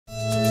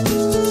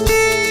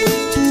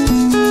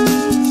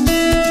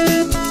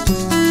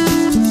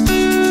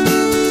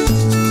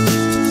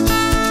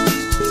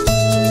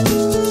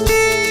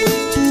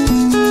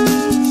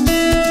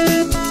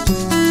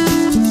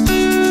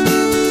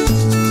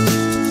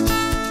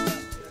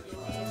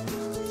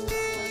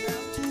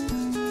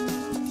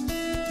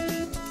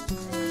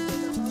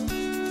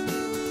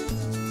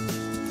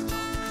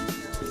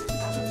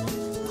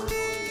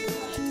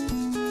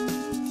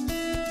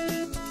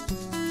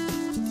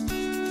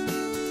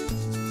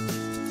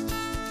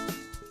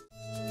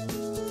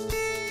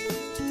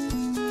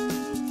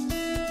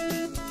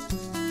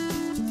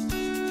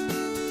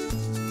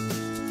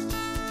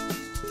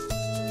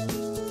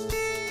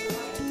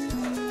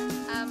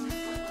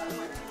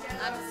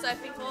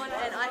fellow people,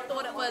 and I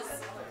thought it was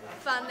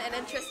fun and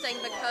interesting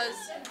because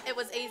it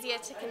was easier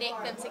to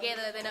connect them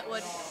together than it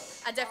would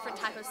a different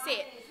type of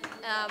set.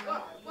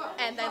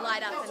 And they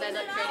light up and they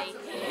look pretty.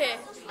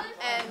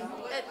 And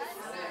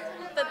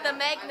the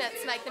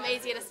magnets make them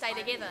easier to stay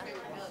together.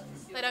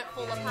 They don't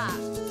fall apart.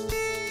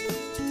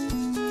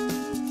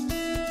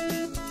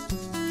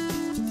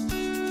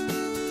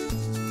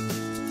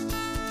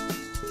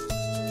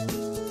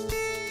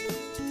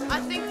 I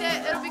think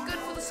that it'll be good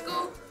for the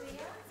school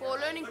for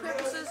learning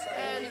purposes,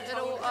 and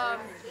it'll open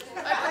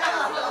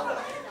up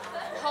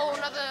a whole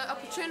another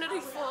opportunity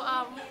for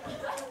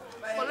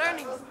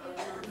learning.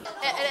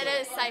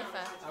 It is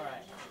safer.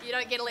 You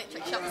don't get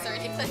electric shocks or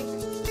anything.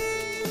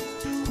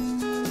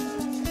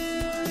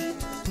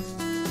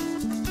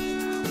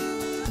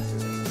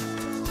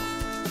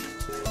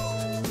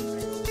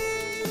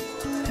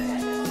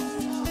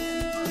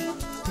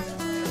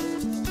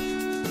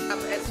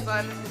 It's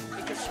fun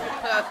because you can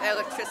play with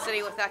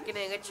electricity without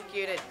getting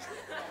electrocuted,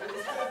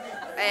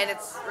 and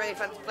it's really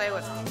fun to play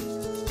with.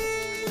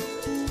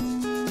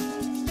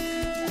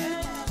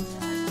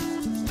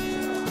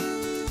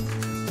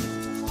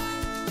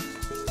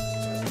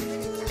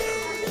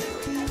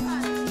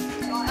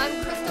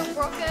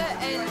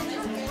 And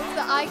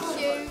the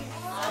IQube,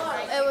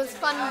 it was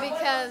fun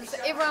because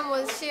everyone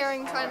was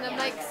sharing, trying to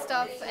make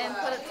stuff and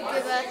put it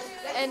together,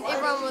 and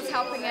everyone was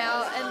helping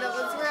out, and it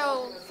was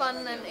real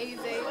fun and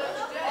easy,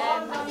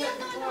 and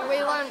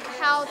we learned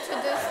how to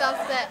do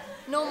stuff that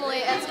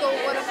normally at school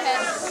would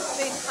have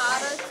been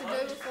harder to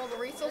do with all the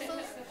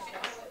resources.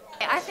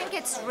 I think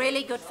it's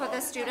really good for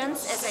the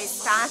students as a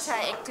starter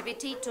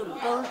activity to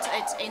build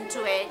it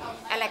into a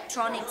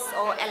electronics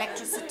or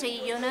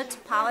electricity unit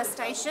power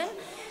station,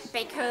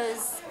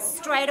 because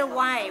straight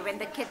away when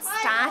the kids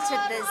started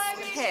this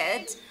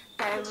kit,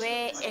 they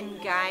were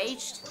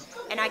engaged,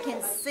 and I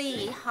can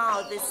see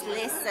how this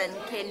lesson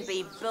can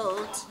be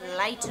built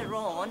later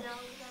on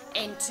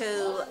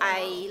into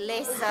a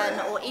lesson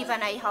or even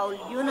a whole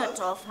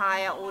unit of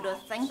higher order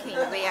thinking,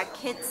 where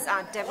kids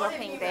are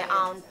developing their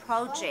own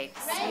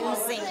projects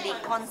using the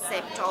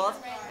concept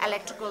of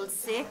electrical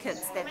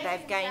circuits that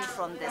they've gained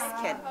from this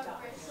kit.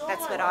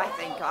 That's what I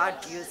think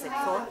I'd use it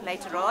for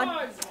later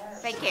on.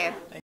 Thank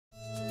you.